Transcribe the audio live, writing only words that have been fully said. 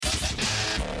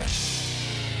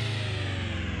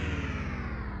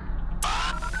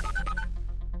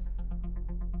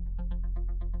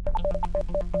The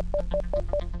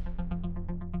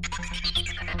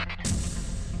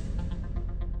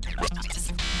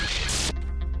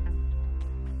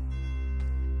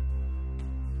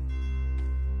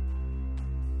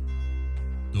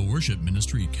Worship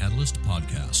Ministry Catalyst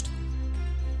Podcast.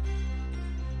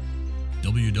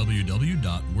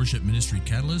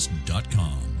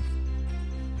 www.worshipministrycatalyst.com.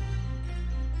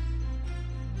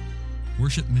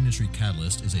 Worship Ministry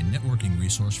Catalyst is a networking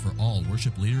resource for all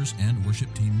worship leaders and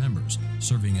worship team members,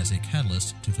 serving as a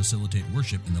catalyst to facilitate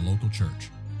worship in the local church.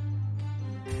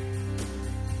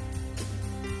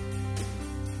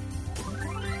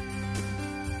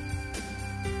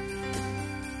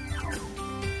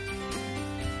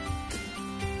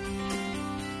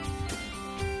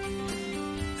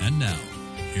 And now,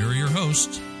 here are your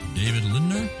hosts, David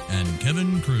Lindner and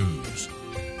Kevin Cruz.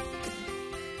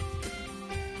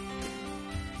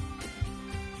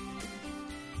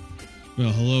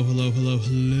 Well, hello,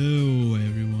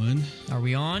 everyone. Are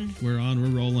we on? We're on,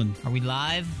 we're rolling. Are we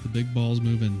live? The big ball's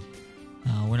moving.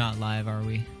 We're not live, are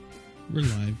we? We're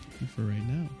live for right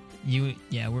now.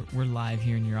 We're live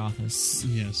here in your office.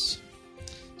 Yes.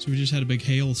 So we just had a big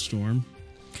hailstorm.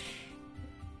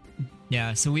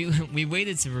 Yeah, so we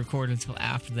waited to record until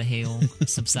after the hail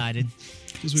subsided.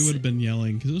 Because we would have been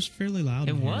yelling, because it was fairly loud.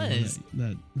 It was.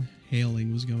 That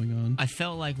hailing was going on. I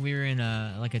felt like we were in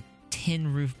a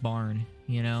tin roof barn,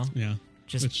 you know? Yeah.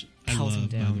 Just which I pelting love,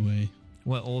 down. by the way.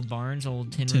 What, old barns?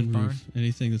 Old tin Tin roof barn?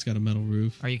 Anything that's got a metal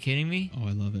roof. Are you kidding me? Oh,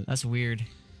 I love it. That's weird.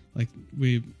 Like,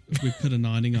 we put an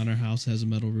awning on our house that has a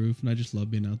metal roof, and I just love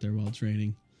being out there while it's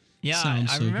raining. Yeah, Sounds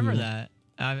I so remember cool. that.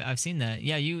 I've seen that.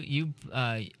 Yeah,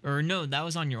 or no, that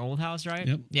was on your old house, right?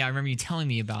 Yep. Yeah, I remember you telling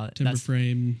me about it. Timber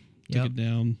frame, took Yep. it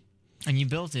down. And you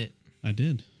built it. I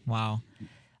did. Wow.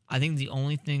 I think the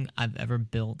only thing I've ever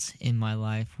built in my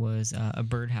life was a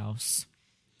birdhouse.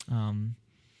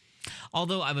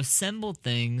 Although I've assembled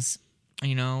things,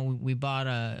 you know, we bought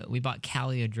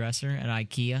Callie a dresser at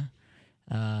IKEA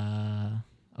a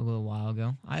little while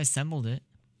ago. I assembled it.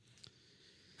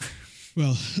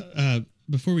 Well,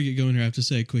 before we get going here, I have to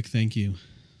say a quick thank you.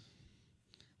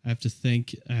 I have to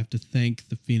thank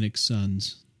the Phoenix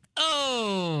Suns.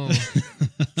 Oh,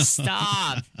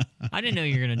 stop. I didn't know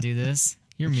you were going to do this.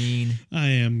 You're mean. I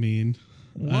am mean.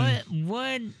 What?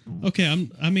 Okay,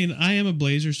 I am a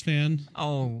Blazers fan.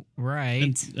 Oh, right.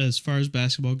 And as far as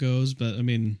basketball goes, but I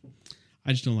mean,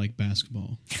 I just don't like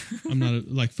basketball. I'm not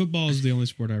like football is the only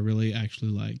sport I really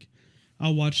actually like.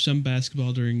 I'll watch some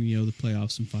basketball during, the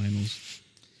playoffs and finals.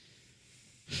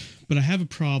 But I have a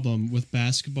problem with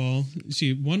basketball.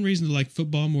 See, one reason to like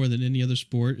football more than any other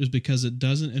sport is because it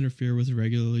doesn't interfere with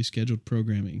regularly scheduled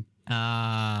programming.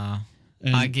 I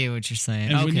And- get what you're saying.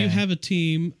 And okay. when you have a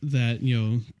team that,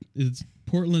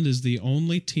 Portland is the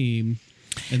only team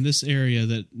in this area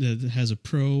that has a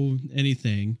pro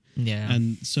anything. Yeah.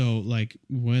 And so, like,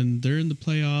 when they're in the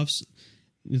playoffs,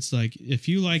 it's like, if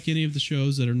you like any of the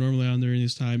shows that are normally on during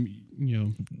this time,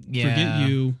 forget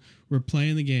you. We're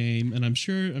playing the game, and I'm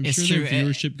sure their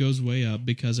viewership goes way up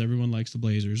because everyone likes the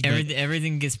Blazers.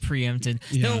 Everything gets preempted.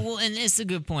 Yeah. No, well, and it's a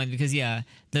good point because the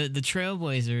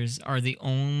Trailblazers are the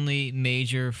only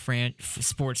major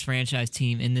sports franchise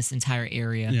team in this entire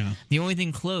area. Yeah. The only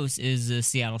thing close is the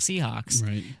Seattle Seahawks,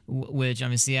 Right. Which I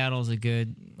mean, Seattle's a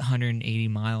good 180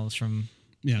 miles from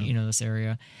this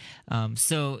area.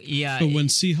 So yeah. But when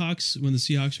the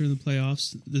Seahawks are in the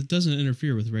playoffs, that doesn't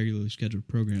interfere with regularly scheduled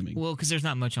programming. Well, because there's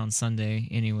not much on Sunday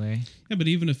anyway. Yeah, but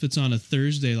even if it's on a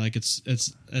Thursday, like it's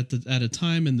at a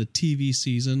time in the TV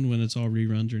season when it's all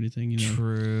reruns or anything,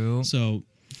 True. So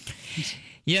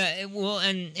yeah,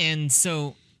 and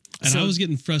so. And I was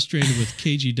getting frustrated with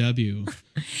KGW.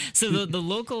 So the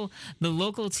local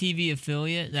TV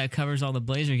affiliate that covers all the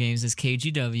Blazer games is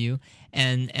KGW,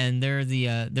 and they're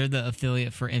the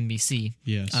affiliate for NBC.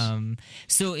 Yes.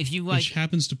 So if you like, which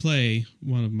happens to play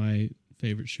one of my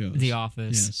favorite shows, The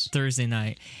Office, yes. Thursday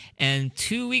night, and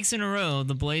 2 weeks in a row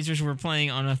the Blazers were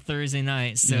playing on a Thursday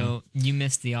night, so you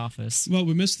missed The Office. Well,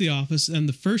 we missed The Office, and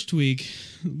the first week,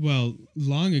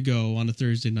 long ago on a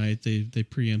Thursday night, they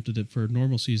preempted it for a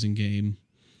normal season game,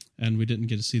 and we didn't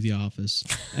get to see The Office.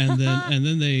 And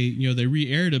then they they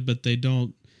re-aired it, but they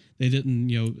didn't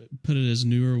put it as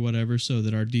new or whatever so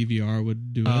that our DVR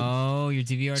would do it. Oh, your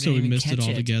DVR didn't so we even missed catch it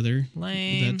altogether.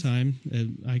 Lame. At that time.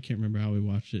 And I can't remember how we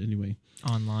watched it anyway.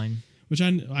 Online. Which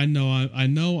I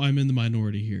know I'm in the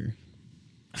minority here,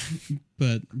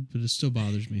 but it still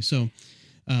bothers me. So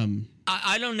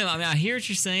I don't know. I mean, I hear what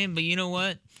you're saying, but you know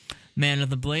what, man?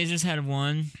 If the Blazers had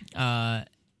won, that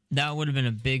would have been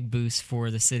a big boost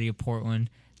for the city of Portland.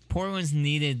 Portland's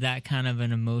needed that kind of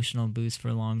an emotional boost for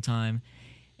a long time,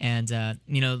 And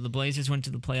the Blazers went to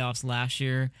the playoffs last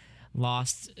year,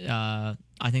 lost. I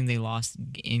think they lost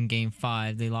in Game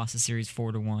 5. They lost the series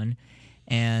 4-1,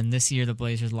 and this year the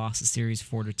Blazers lost the series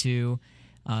 4-2.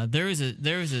 There was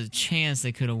a chance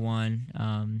they could have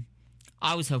won.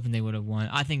 I was hoping they would have won.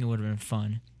 I think it would have been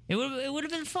fun. It would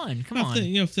have been fun. Come on.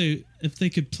 If they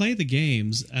could play the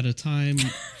games at a time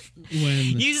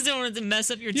when you just don't want it to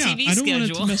mess up your TV schedule. I don't want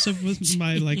it to mess up with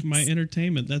my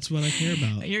entertainment. That's what I care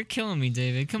about. You're killing me,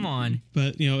 David. Come on.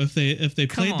 But if they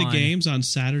played the games on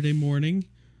Saturday morning,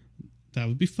 that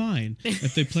would be fine.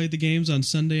 If they played the games on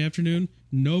Sunday afternoon,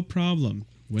 no problem.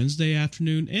 Wednesday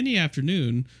afternoon, any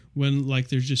afternoon when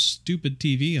there's just stupid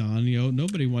TV on,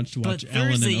 nobody wants to watch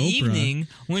Ellen and Oprah. Thursday evening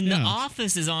when The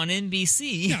Office is on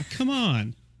NBC. Yeah, come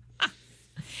on.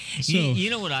 So you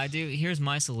know what I do? Here's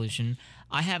my solution.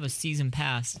 I have a season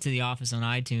pass to The Office on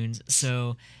iTunes,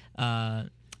 so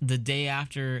the day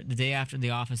after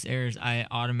The Office airs, I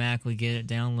automatically get it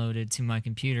downloaded to my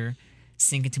computer,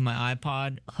 sync it to my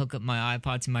iPod, hook up my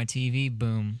iPod to my TV,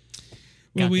 boom.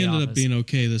 Well, we ended up being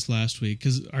okay this last week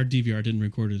because our DVR didn't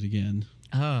record it again.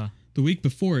 Oh. The week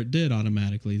before it did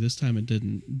automatically. This time it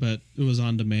didn't, but it was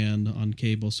on demand on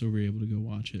cable, so we were able to go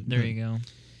watch it. There you go.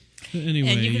 But anyway,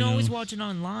 and you can always watch it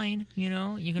online. You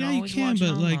can always watch it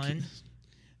online.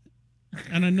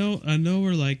 And I know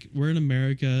we're in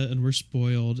America and we're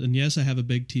spoiled. And yes, I have a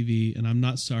big TV, and I'm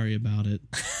not sorry about it.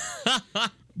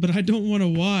 But I don't want to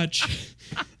watch.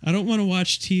 I don't want to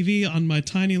watch TV on my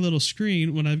tiny little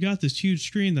screen when I've got this huge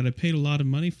screen that I paid a lot of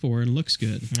money for and looks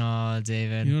good. Oh,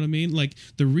 David. You know what I mean?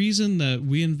 The reason that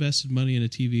we invested money in a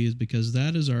TV is because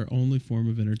that is our only form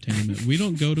of entertainment. We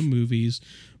don't go to movies.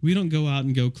 We don't go out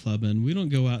and go clubbing. We don't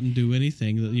go out and do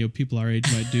anything that people our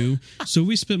age might do. So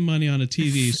we spent money on a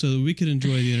TV so that we could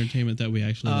enjoy the entertainment that we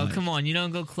actually like. Oh, come on. You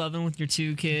don't go clubbing with your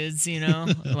 2 kids,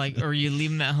 or you leave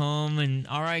them at home and,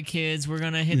 all right, kids, we're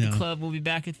going to hit the club. We'll be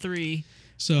back at 3.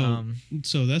 So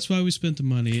that's why we spent the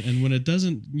money. And when it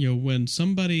doesn't, when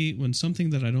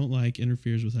something that I don't like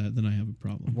interferes with that, then I have a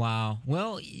problem. Wow.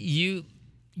 Well, you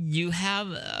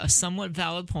have a somewhat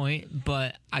valid point,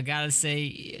 but I gotta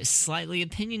say, slightly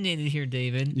opinionated here,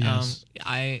 David. Yes.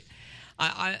 I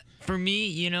for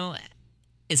me,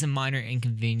 it's a minor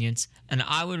inconvenience, and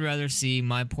I would rather see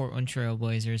my Portland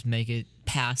Trailblazers make it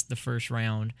past the first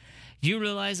round. Do you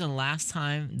realize the last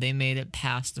time they made it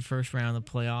past the first round of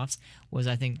the playoffs was,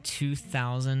 I think,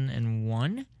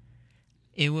 2001?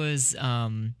 It was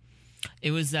that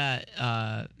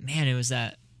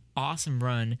awesome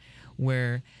run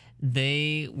where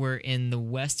they were in the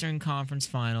Western Conference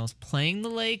Finals playing the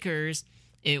Lakers.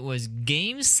 It was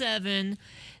Game 7.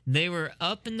 They were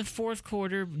up in the fourth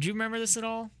quarter. Do you remember this at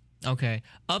all? Okay.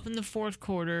 Up in the fourth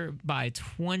quarter by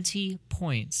 20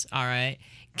 points. All right.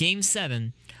 Game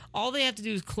 7. All they have to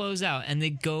do is close out, and they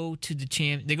go to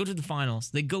the finals.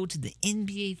 They go to the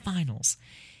NBA Finals.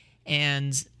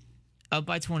 And up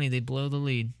by 20, they blow the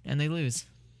lead, and they lose.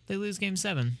 They lose Game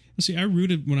 7. See, I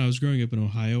rooted when I was growing up in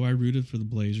Ohio. I rooted for the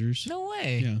Blazers. No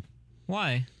way. Yeah.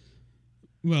 Why?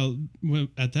 Well,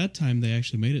 at that time, they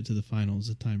actually made it to the finals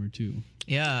a time or two.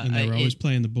 Yeah. And they were always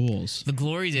playing the Bulls. The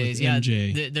glory days, yeah.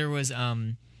 MJ.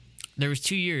 There was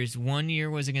 2 years. 1 year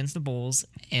was against the Bulls,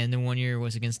 and then 1 year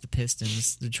was against the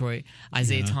Pistons, Detroit.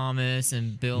 Isaiah Thomas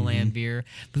and Bill Laimbeer.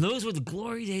 But those were the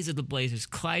glory days of the Blazers.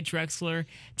 Clyde Drexler,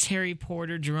 Terry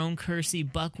Porter, Jerome Kersey,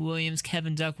 Buck Williams,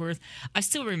 Kevin Duckworth. I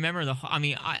still remember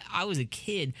I was a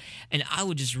kid, and I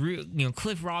would just root.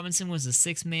 Cliff Robinson was the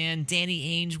 6th man.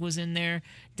 Danny Ainge was in there.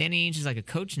 Danny Ainge is like a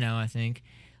coach now, I think.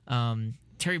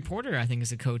 Terry Porter, I think,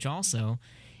 is a coach also.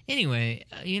 Anyway,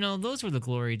 those were the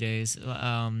glory days.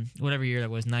 Whatever year that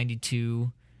was,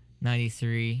 92,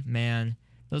 93. Man,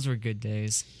 those were good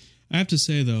days. I have to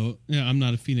say, though, I'm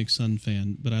not a Phoenix Sun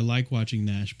fan, but I like watching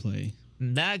Nash play.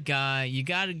 That guy, you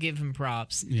got to give him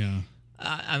props. Yeah.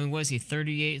 Was he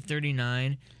 38,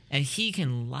 39? And he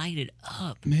can light it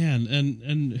up. Man,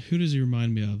 and who does he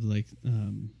remind me of?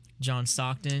 John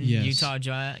Stockton, yes. Utah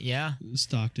Jazz. Yeah.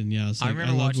 Stockton, yeah. I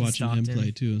remember loved watching Stockton. him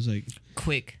play, too. It was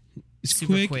quick. It's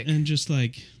super quick and just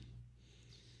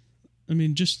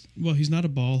he's not a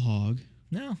ball hog.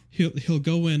 No. He'll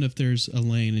go in if there's a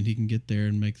lane and he can get there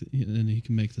and he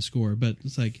can make the score. But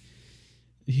it's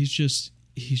he's just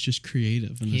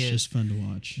creative and it's just fun to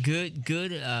watch. Good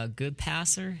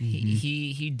passer. Mm-hmm.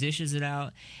 He dishes it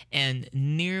out and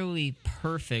nearly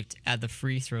perfect at the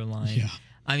free throw line. Yeah.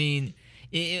 I mean,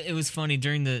 it was funny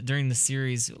during the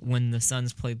series when the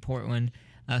Suns played Portland.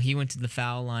 he went to the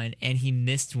foul line and he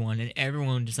missed one, and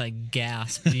everyone just like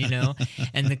gasped,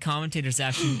 And the commentators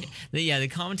actually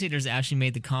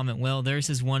made the comment, well, there's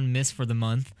his one miss for the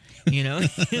month,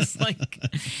 It's like,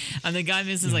 and the guy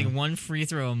misses like one free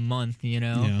throw a month,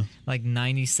 like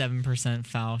 97%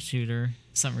 foul shooter,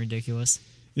 something ridiculous.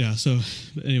 Yeah. So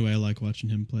anyway, I like watching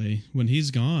him play. When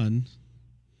he's gone,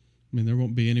 I mean, there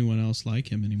won't be anyone else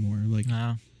like him anymore. Like,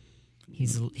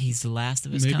 he's the last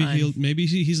of his kind. Maybe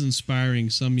he's inspiring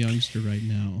some youngster right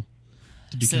now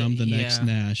to become the next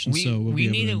Nash. And we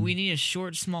need a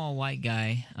short, small white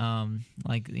guy,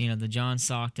 like the John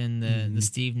Stockton, the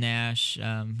Steve Nash.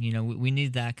 We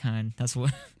need that kind. That's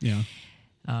what. Yeah.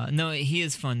 No, he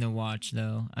is fun to watch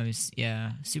though.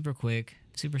 Super quick,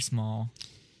 super small.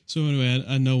 So anyway,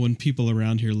 I know when people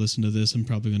around here listen to this, I'm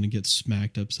probably going to get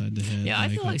smacked upside the head. Yeah, I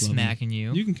feel like smacking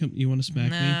you. You can come. You want to smack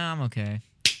me? Nah, I'm okay.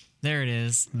 There it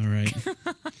is. All right.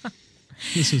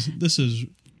 This is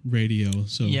radio.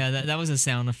 So yeah, that was a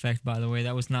sound effect, by the way.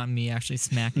 That was not me actually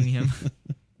smacking him.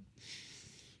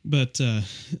 But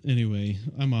anyway,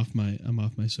 I'm off my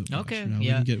soapbox. Okay. Now.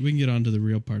 Yeah. We can get on to the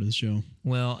real part of the show.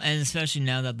 Well, and especially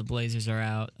now that the Blazers are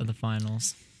out of the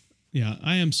finals. Yeah,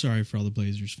 I am sorry for all the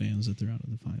Blazers fans that they're out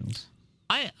of the finals.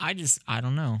 I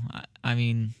don't know. I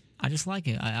mean, I just like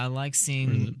it. I like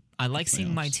seeing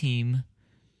my team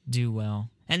do well.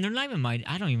 And they're not even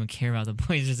I don't even care about the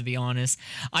Blazers, to be honest.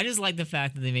 I just like the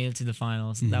fact that they made it to the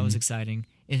finals. Mm-hmm. That was exciting.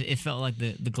 It felt like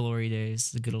the glory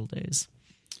days, the good old days.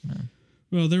 Yeah.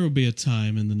 Well, there will be a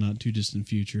time in the not too distant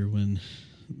future when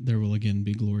there will again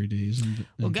be glory days.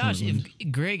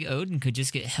 If Greg Oden could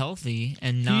just get healthy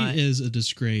and not... He is a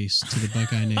disgrace to the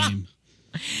Buckeye name.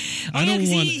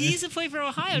 He used to play for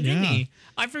Ohio, didn't he?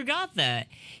 I forgot that.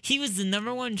 He was the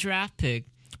number 1 draft pick.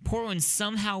 Portland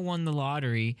somehow won the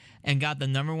lottery and got the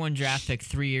number 1 draft pick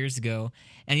 3 years ago.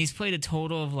 And he's played a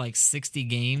total of like 60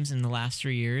 games in the last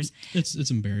 3 years.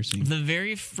 It's embarrassing. The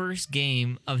very first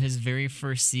game of his very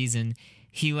first season,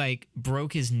 he like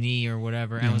broke his knee or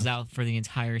whatever and was out for the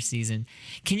entire season.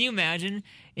 Can you imagine?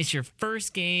 It's your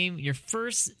first game, your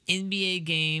first NBA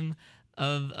game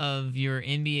of your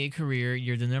NBA career.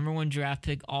 You're the number 1 draft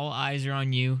pick. All eyes are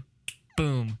on you.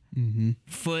 Boom. Mm-hmm.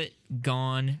 Foot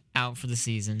gone, out for the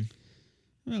season.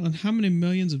 Well, and how many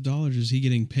millions of dollars is he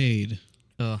getting paid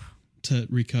to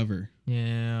recover?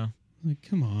 Yeah. Like,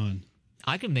 come on.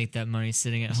 I could make that money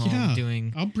sitting at home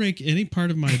doing... I'll break any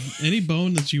part of any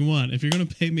bone that you want if you're going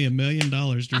to pay me $1 million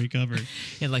to recover.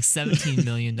 Yeah, like $17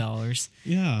 million.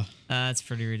 Yeah. That's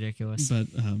pretty ridiculous. But,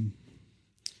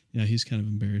 yeah, he's kind of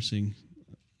embarrassing.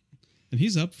 And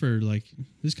he's up for, like,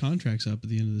 his contract's up at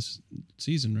the end of this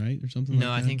season, right? Or something like that?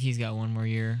 No, I think he's got 1 more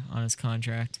year on his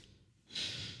contract.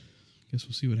 Guess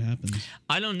we'll see what happens.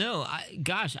 I don't know.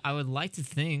 I would like to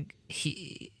think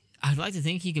I'd like to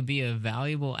think he could be a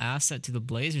valuable asset to the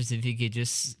Blazers if he could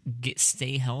just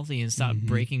stay healthy and stop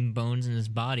breaking bones in his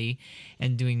body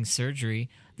and doing surgery.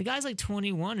 The guy's like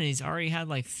 21 and he's already had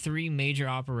like 3 major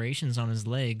operations on his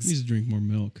legs. He needs to drink more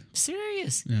milk.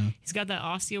 Serious. Yeah. He's got that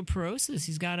osteoporosis.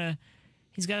 He's got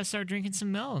to start drinking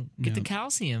some milk. Get the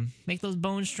calcium. Make those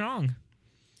bones strong.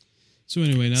 So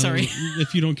anyway, now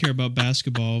if you don't care about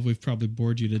basketball, we've probably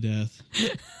bored you to death.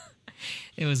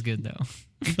 It was good though.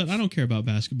 But I don't care about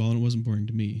basketball, and it wasn't boring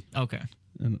to me. Okay.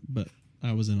 But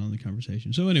I was in on the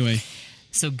conversation. So anyway.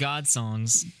 So God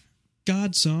songs.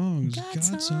 God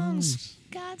songs.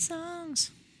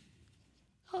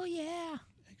 Oh, yeah.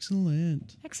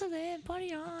 Excellent.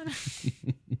 Party on.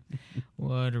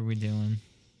 What are we doing?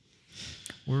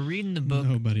 We're reading the book.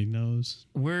 Nobody knows.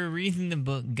 We're reading the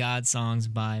book God Songs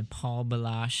by Paul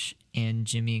Balash and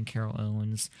Jimmy and Carol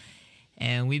Owens.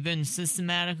 And we've been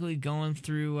systematically going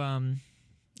through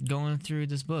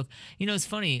this book. You know, it's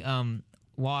funny.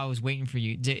 While I was waiting for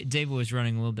you, David was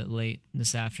running a little bit late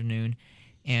this afternoon,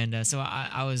 and so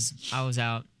I was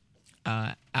out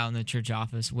in the church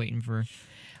office waiting for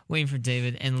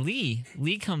David. And Lee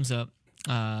comes up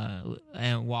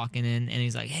and walking in, and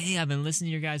he's like, "Hey, I've been listening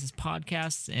to your guys'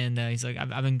 podcasts," and he's like,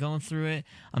 "I've been going through it.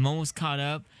 I'm almost caught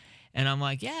up." And I'm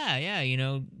like, "Yeah, you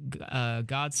know,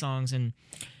 God songs." And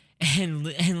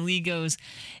Lee goes,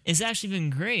 "It's actually been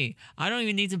great. I don't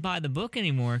even need to buy the book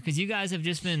anymore because you guys have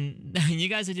just been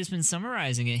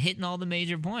summarizing it, hitting all the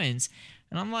major points."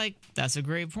 And I'm like, "That's a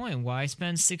great point. Why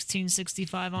spend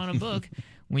 $16.65 on a book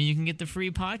when you can get the free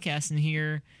podcast and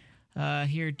hear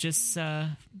just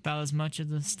about as much of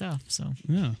the stuff?" So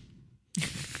yeah.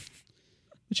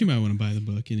 But you might want to buy the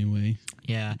book anyway.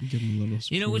 Yeah, give them a little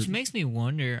support. You know, which makes me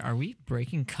wonder: are we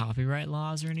breaking copyright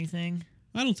laws or anything?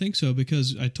 I don't think so,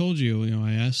 because I told you,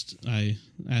 I asked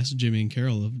Jimmy and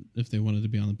Carol if they wanted to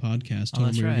be on the podcast. Told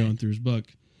them we were going through his book,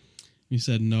 He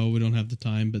said, no, we don't have the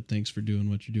time, but thanks for doing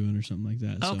what you're doing or something like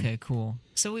that. So, Okay, cool.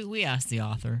 So we asked the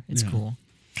author. It's Yeah. cool.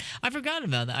 I forgot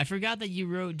about that. I forgot that you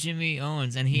wrote Jimmy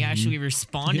Owens, and he actually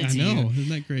responded yeah, I to know. you. Isn't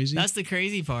that crazy? That's the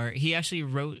crazy part. He actually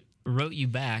wrote you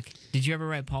back. Did you ever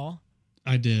write Paul?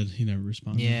 I did. He never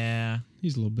responded. Yeah.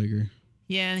 He's a little bigger.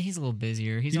 Yeah, he's a little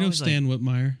busier. He's You know always Stan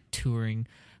Whitmire? touring.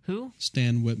 Who?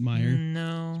 Stan Whitmire,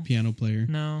 No. piano player.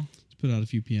 No. He's put out a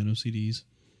few piano CDs.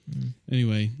 Mm.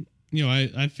 Anyway,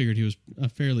 I figured he was a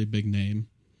fairly big name,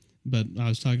 but I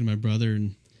was talking to my brother,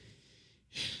 and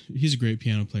he's a great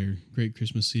piano player. Great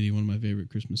Christmas CD, one of my favorite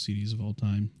Christmas CDs of all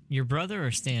time. Your brother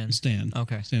or Stan? Stan.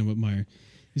 Okay. Stan Whitmire.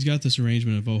 He's got this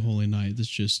arrangement of Oh Holy Night that's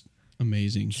just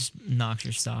amazing. Just knocks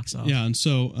your socks off. Yeah, and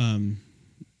so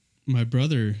my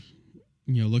brother,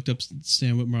 looked up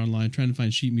Stan Whitmire online, trying to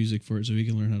find sheet music for it so he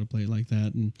can learn how to play it like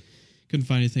that, and couldn't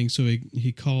find anything. So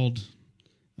he called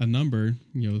a number,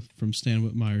 from Stan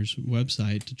Whitmire's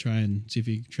website to try and see if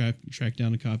he could track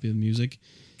down a copy of the music.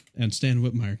 And Stan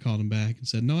Whitmire called him back and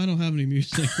said, "No, I don't have any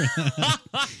music for that."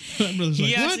 My brother's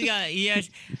like, "What?"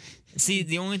 See,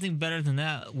 the only thing better than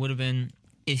that would have been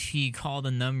if he called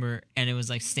a number and it was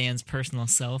like Stan's personal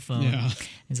cell phone. Yeah.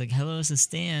 He's like, "Hello, this is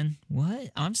Stan.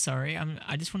 What? I'm sorry.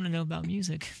 I just want to know about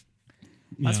music."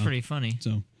 That's Yeah. pretty funny.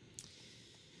 So,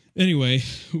 anyway,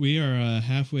 we are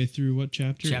halfway through what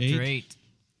chapter? Chapter 8.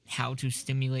 How to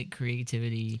stimulate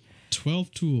creativity.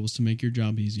 12 tools to make your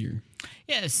job easier.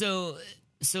 Yeah, so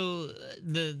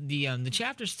the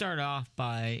chapters start off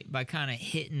by kind of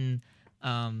hitting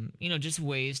just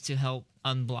ways to help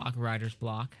unblock writer's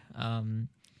block.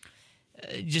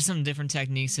 Just some different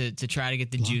techniques to try to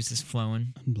get the juices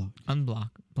flowing. Unblock.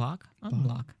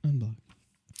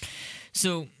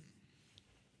 So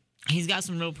he's got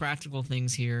some real practical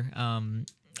things here.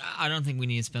 I don't think we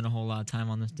need to spend a whole lot of time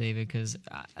on this, David, because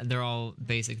they're all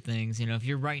basic things. If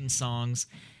you're writing songs,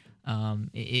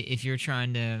 if you're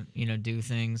trying to do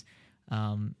things,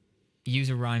 use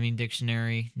a rhyming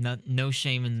dictionary. No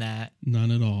shame in that. None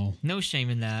at all. No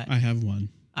shame in that. I have one.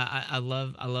 I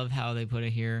love how they put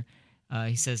it here.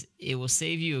 He says it will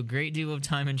save you a great deal of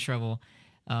time and trouble.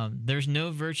 There's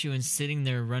no virtue in sitting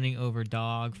there running over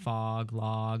dog, fog,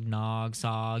 log, nog,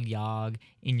 sog, yog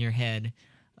in your head,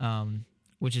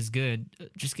 which is good.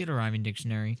 Just get a rhyming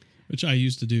dictionary. Which I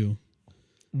used to do.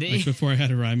 Like before I had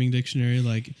a rhyming dictionary,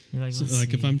 like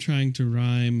if I'm trying to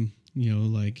rhyme,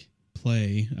 like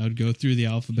play, I would go through the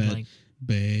alphabet. Like,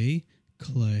 bay,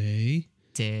 clay,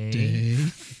 day,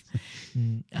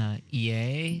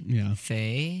 yeah.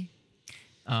 fay.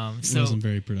 It wasn't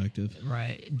very productive.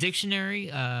 Right.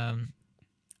 Dictionary, I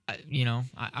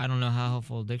don't know how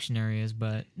helpful a dictionary is,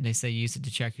 but they say use it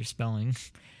to check your spelling.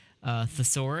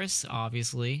 Thesaurus,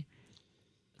 obviously.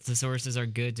 Thesauruses are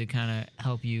good to kind of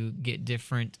help you get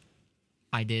different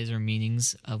ideas or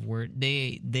meanings of word.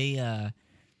 They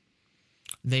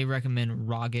recommend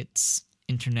Roggett's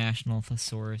International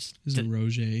Thesaurus. Is it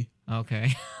Roger?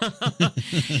 Okay.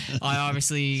 I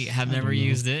obviously have never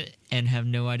used it and have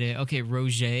no idea. Okay,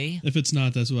 Roger. If it's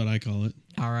not, that's what I call it.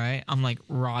 All right. I'm like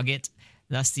Roggett.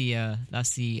 That's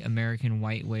the American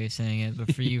white way of saying it.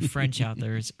 But for you French out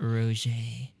there, it's Roger.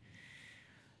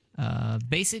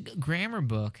 Basic grammar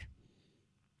book.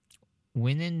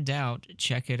 When in doubt,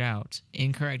 check it out.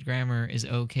 Incorrect grammar is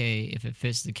okay if it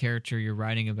fits the character you're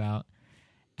writing about,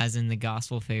 as in the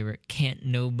gospel favorite, "Can't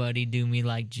nobody do me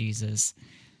like Jesus."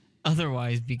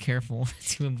 Otherwise, be careful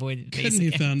to avoid basic. Couldn't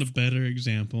you found a better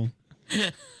example?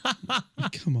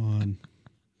 Come on.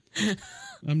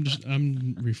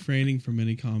 I'm refraining from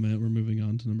any comment. We're moving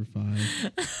on to number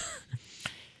 5.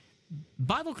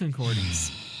 Bible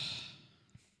concordance.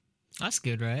 That's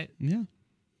good, right? Yeah.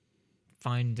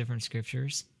 Find different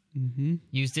scriptures. Mm-hmm.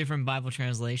 Use different Bible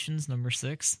translations. Number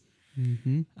 6.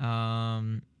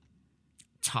 Mm-hmm.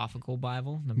 Topical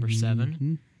Bible. Number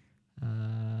 7.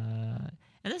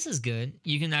 And this is good.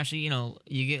 You can actually,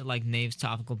 you get like Nave's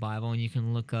Topical Bible, and you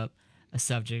can look up a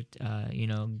subject,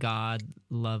 God,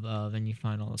 love of, and you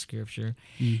find all the scripture.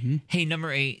 Mm-hmm. Hey,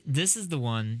 number 8. This is the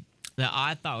one that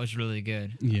I thought was really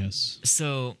good. Yes.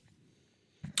 So,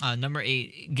 number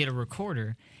 8, get a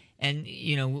recorder. And,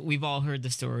 we've all heard the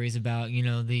stories about,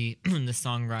 the the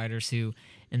songwriters who,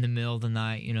 in the middle of the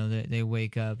night, they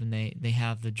wake up and they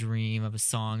have the dream of a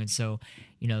song. And so,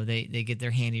 they get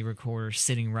their handy recorder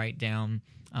sitting right down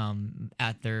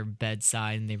at their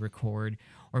bedside and they record.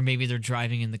 Or maybe they're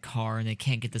driving in the car and they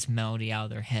can't get this melody out of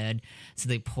their head, so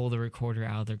they pull the recorder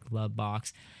out of their glove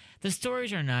box. The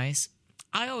stories are nice.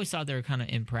 I always thought they were kind of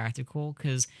impractical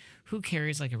because who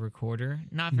carries like a recorder?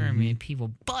 Not very many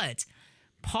people. But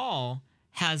Paul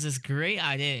has this great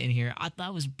idea in here. I thought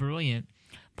it was brilliant.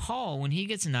 Paul, when he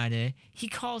gets an idea, he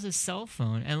calls his cell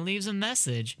phone and leaves a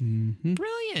message. Mm-hmm.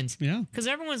 Brilliant. Yeah. Because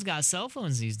everyone's got cell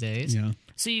phones these days. Yeah.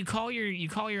 So you call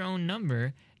your own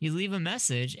number, you leave a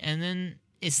message, and then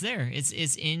it's there. It's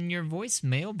in your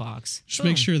voicemail box. Just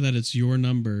make sure that it's your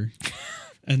number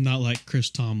and not like Chris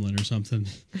Tomlin or something.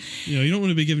 You don't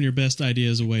want to be giving your best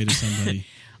ideas away to somebody.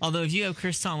 Although if you have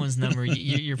Chris Tomlin's number,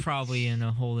 you're probably in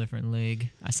a whole different league,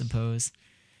 I suppose.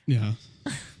 Yeah.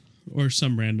 Or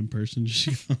some random person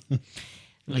just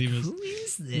like, who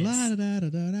is this?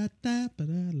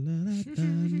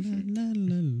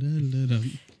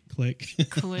 Click.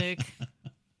 Click.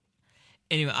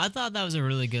 Anyway, I thought that was a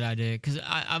really good idea because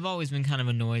I've always been kind of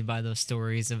annoyed by those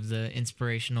stories of the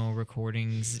inspirational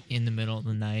recordings in the middle of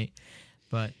the night.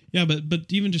 But yeah, but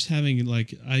even just having,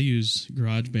 like, I use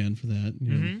GarageBand for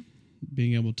that.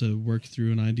 Being able to work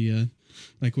through an idea.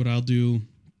 Like, what I'll do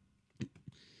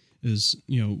is,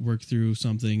 work through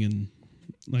something, and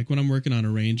like when I'm working on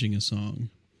arranging a song,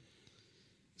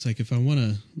 it's like if I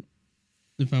want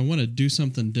to do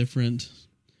something different,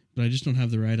 but I just don't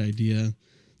have the right idea,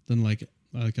 then like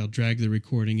I'll drag the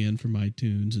recording in from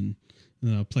iTunes, and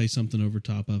then I'll play something over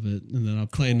top of it, and then I'll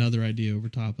play another idea over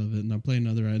top of it, and I'll play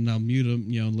another, and I'll mute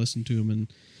them, and listen to them,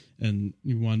 and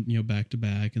you want, back to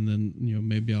back, and then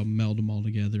maybe I'll meld them all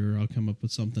together, or I'll come up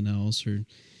with something else, or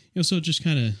so it just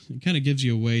kind of gives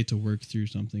you a way to work through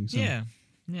something. So,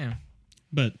 yeah.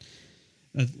 But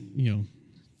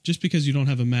just because you don't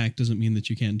have a Mac doesn't mean that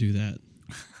you can't do that,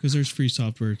 because there's free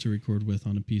software to record with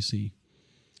on a PC.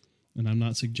 And I'm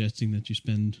not suggesting that you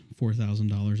spend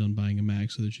 $4,000 on buying a Mac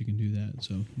so that you can do that.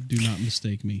 So do not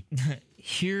mistake me.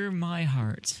 Hear my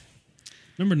heart.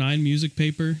 Number 9, music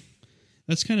paper.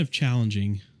 That's kind of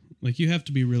challenging. Like, you have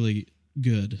to be really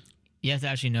good. You have to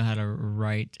actually know how to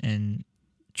write and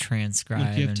transcribe.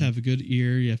 Like, you have to have a good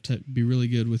ear. You have to be really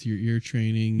good with your ear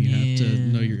training. You have to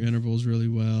know your intervals really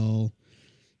well.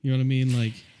 You know what I mean?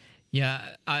 Like, yeah,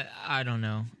 I don't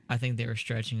know. I think they were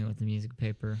stretching it with the music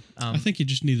paper. I think you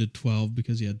just needed 12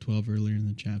 because you had 12 earlier in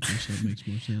the chapter, so it makes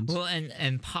more sense. Well,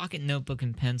 and pocket notebook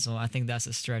and pencil, I think that's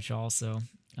a stretch also.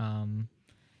 I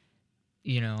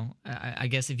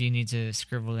guess if you need to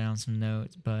scribble down some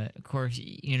notes, but of course,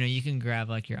 you can grab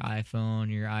like your iPhone,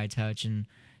 your iTouch, and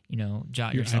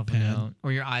jot Your yourself iPad. a note,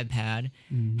 or your iPad.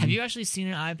 Mm-hmm. Have you actually seen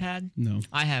an iPad? No.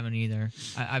 I haven't either.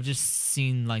 I've just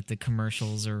seen like the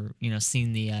commercials, or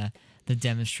seen the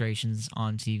demonstrations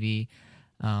on TV.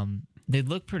 They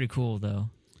look pretty cool though.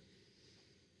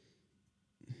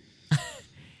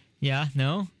 Yeah,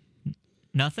 no,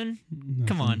 nothing.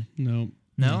 Come on, No,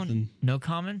 nothing. no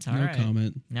comment. All No right.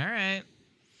 comment. All right.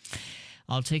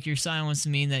 I'll take your silence to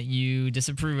mean that you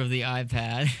disapprove of the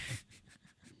iPad.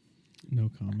 No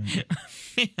comment.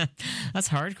 That's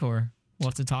hardcore. We'll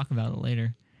have to talk about it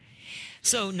later.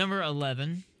 So, number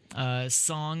 11,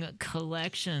 song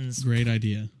collections. Great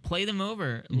idea. Play them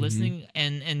over, listening,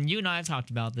 and you and I have talked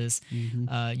about this,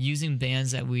 using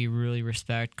bands that we really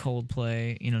respect,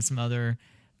 Coldplay, some other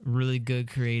really good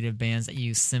creative bands that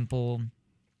use simple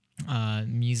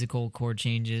musical chord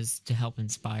changes to help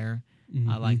inspire.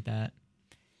 I like that.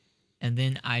 And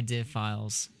then idea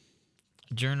files,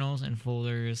 journals and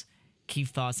folders. Keep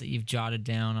thoughts that you've jotted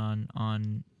down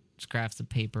on scraps of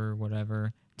paper or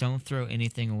whatever. Don't throw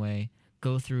anything away.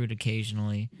 Go through it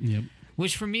occasionally. Yep.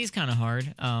 Which for me is kind of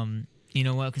hard. You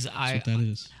know what? Because That's what that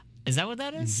is. Is that what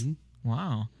that is? Mm-hmm.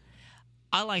 Wow.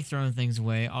 I like throwing things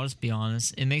away. I'll just be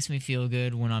honest. It makes me feel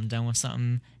good when I'm done with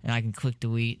something and I can click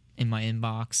delete in my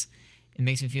inbox. It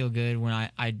makes me feel good when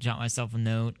I jot myself a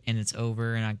note and it's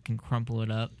over and I can crumple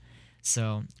it up.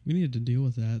 So We needed to deal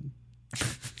with that.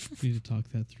 We need to talk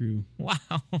that through. wow,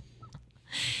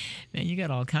 man, you got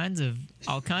all kinds of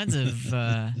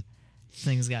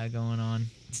things got going on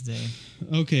today.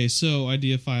 Okay, so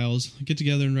idea files. Get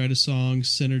together and write a song.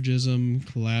 Synergism.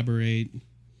 Collaborate.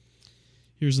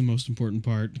 Here's the most important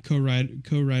part.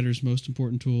 Co-writer's most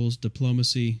important tools: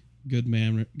 diplomacy, good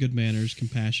manners,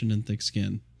 compassion, and thick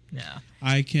skin. Yeah,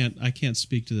 I can't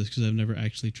speak to this because I've never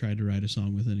actually tried to write a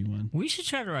song with anyone. we should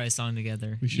try to write a song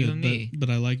together. We should, you and me. but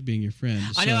I like being your friend.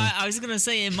 I know. I was gonna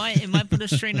say it might put a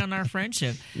strain on our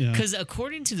friendship Yeah. because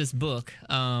according to this book,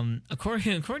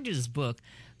 according to this book,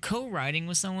 co-writing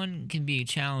with someone can be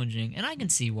challenging, and I can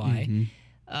see why.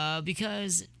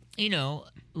 Because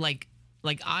like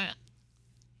I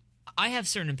have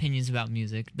certain opinions about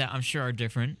music that I'm sure are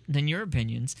different than your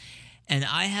opinions. And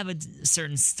I have a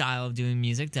certain style of doing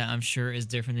music that I'm sure is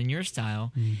different than your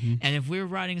style. And if we're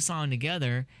writing a song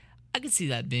together, I could see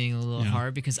that being a little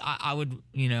hard because I would,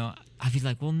 I'd be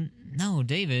like, well, no,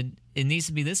 David, it needs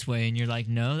to be this way. And you're like,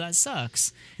 no, that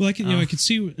sucks. Well, I could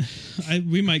see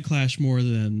we might clash more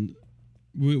than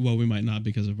we might not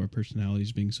because of our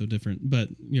personalities being so different, but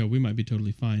we might be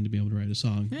totally fine to be able to write a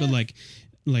song. Yeah. But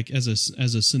like as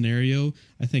a scenario,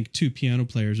 I think two piano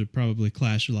players would probably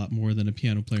clash a lot more than a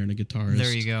piano player and a guitarist.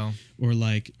 There you go. Or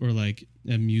like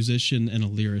a musician and a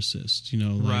lyricist.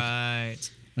 Right.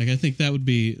 Like I think that would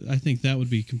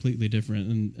be completely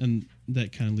different, and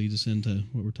that kind of leads us into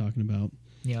what we're talking about.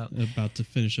 Yeah. About to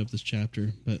finish up this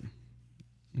chapter, but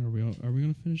are we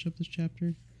going to finish up this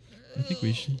chapter? I think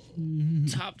we should.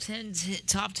 Top 10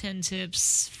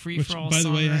 tips, free Which, for all. by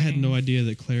the way, I had songwriting. no idea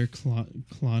that Claire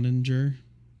Cloninger,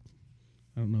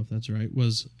 I don't know if that's right,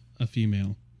 was a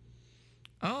female.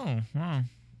 Oh, wow.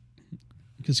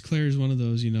 Because Claire is one of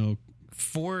those,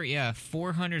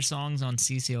 400 songs on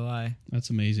CCLI. that's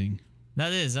amazing.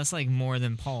 That's like more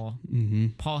than Paul.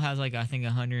 Mm-hmm. Paul has like, I think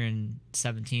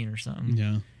 117 or something.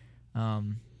 Yeah.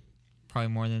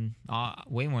 Probably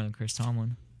way more than Chris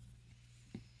Tomlin.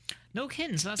 No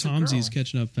kidding. So that's Tomsy's a girl.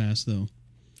 catching up fast, though.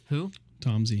 Who?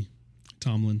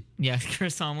 Tomlin. Yeah,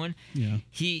 Chris Tomlin. Yeah.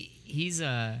 He's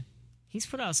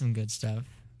put out some good stuff.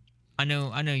 I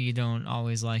know you don't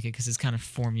always like it because it's kind of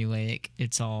formulaic.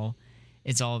 It's all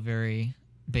very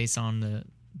based on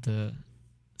the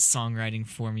songwriting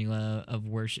formula of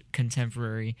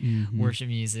contemporary worship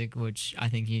music, which I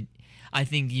think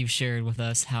you've shared with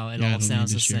us how it all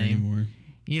sounds the same. Anymore.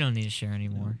 You don't need to share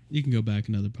anymore. You can go back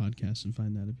another podcast and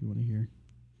find that if you want to hear.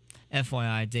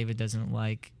 FYI, David doesn't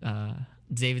like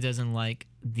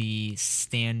the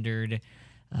standard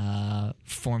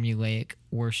formulaic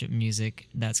worship music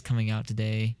that's coming out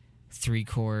today. 3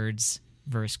 chords,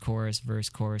 verse, chorus,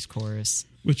 chorus.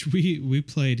 Which we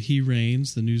played "He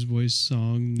Reigns," the Newsboys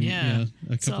song, a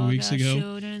couple weeks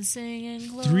ago.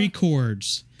 3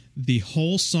 chords, the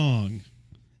whole song,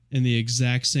 in the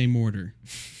exact same order.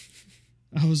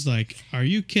 I was like, "Are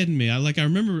you kidding me?" I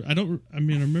remember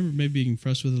maybe being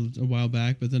frustrated with it a while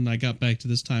back, but then I got back to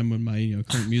this time when my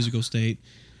current musical state. I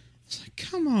was like,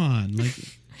 "Come on, like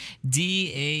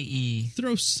D-A-E.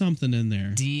 throw something in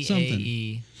there,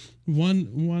 D-A-E. something.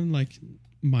 One like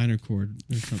minor chord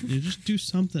or something. You just do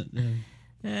something."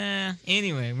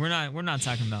 Anyway, we're not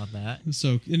talking about that.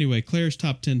 So anyway, Claire's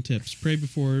top 10 tips: pray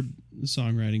before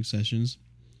songwriting sessions.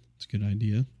 It's a good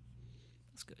idea.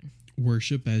 That's good.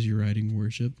 Worship as you're writing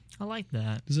worship. I like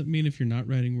that. Does it mean if you're not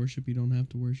writing worship, you don't have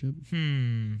to worship? I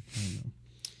don't know.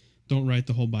 Don't write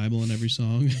the whole Bible in every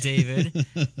song. David,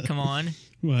 come on.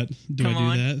 What? Do Come I do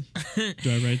on. that?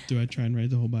 Do I try and write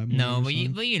the whole Bible? No, in but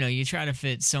every song? you try to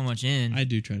fit so much in. I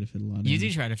do try to fit a lot in. You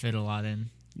do try to fit a lot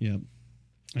in. Yep.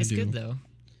 It's I do. good though.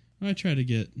 I try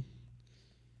to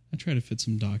fit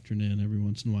some doctrine in every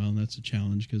once in a while, and that's a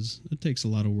challenge because it takes a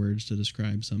lot of words to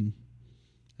describe some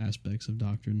aspects of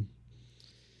doctrine.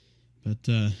 But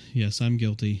yes, I'm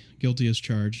guilty. Guilty as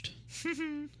charged.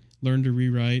 Learn to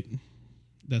rewrite.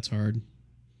 That's hard.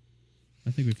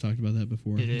 I think we've talked about that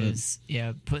before. It is.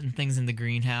 Yeah, putting things in the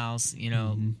greenhouse,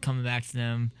 coming back to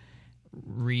them,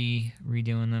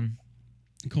 redoing them.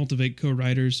 Cultivate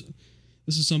co-writers.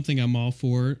 This is something I'm all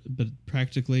for, but in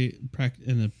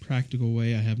a practical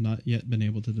way, I have not yet been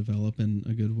able to develop in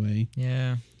a good way.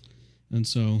 Yeah. And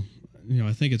so,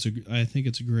 I think it's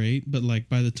great, but like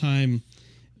by the time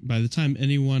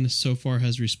anyone so far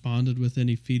has responded with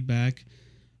any feedback,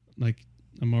 like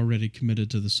I'm already committed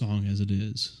to the song as it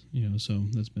is, so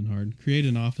that's been hard. Create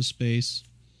an office space.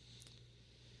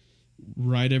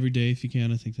 Write every day if you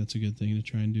can. I think that's a good thing to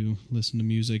try and do. Listen to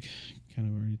music. Kind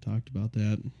of already talked about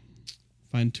that.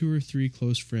 Find 2 or 3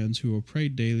 close friends who will pray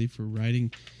daily for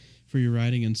your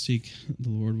writing and seek the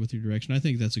Lord with your direction. I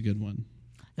think that's a good one.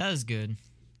 That is good.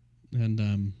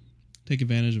 And take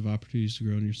advantage of opportunities to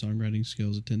grow in your songwriting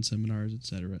skills, attend seminars,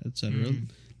 etc., etc.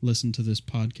 Listen to this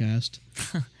podcast.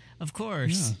 Of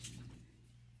course. Yeah.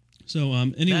 So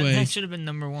anyway, that should have been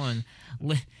number 1.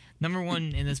 Number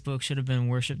 1 in this book should have been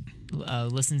worship.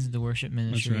 Listen to the Worship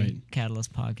Ministry right.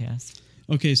 Catalyst podcast.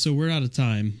 Okay, so we're out of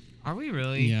time. Are we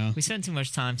really? Yeah. We spent too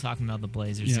much time talking about the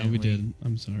Blazers. Yeah, we did.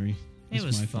 I'm sorry. It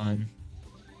was fun.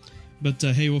 But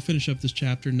hey, we'll finish up this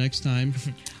chapter next time.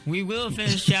 We will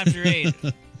finish chapter 8.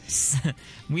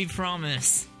 We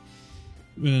promise.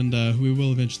 And we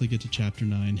will eventually get to chapter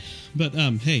 9. But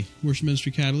hey, Worship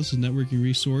Ministry Catalyst is a networking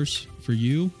resource for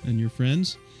you and your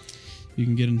friends. You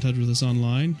can get in touch with us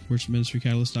online,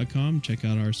 worshipministrycatalyst.com. Check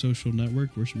out our social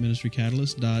network,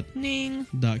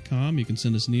 worshipministrycatalyst.com. You can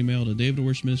send us an email to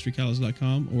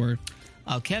david@worshipministrycatalyst.com or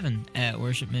Kevin at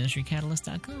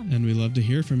worshipministrycatalyst.com. And we love to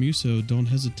hear from you, so don't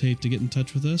hesitate to get in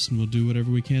touch with us, and we'll do whatever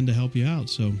we can to help you out.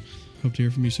 So hope to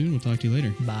hear from you soon. We'll talk to you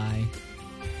later. Bye.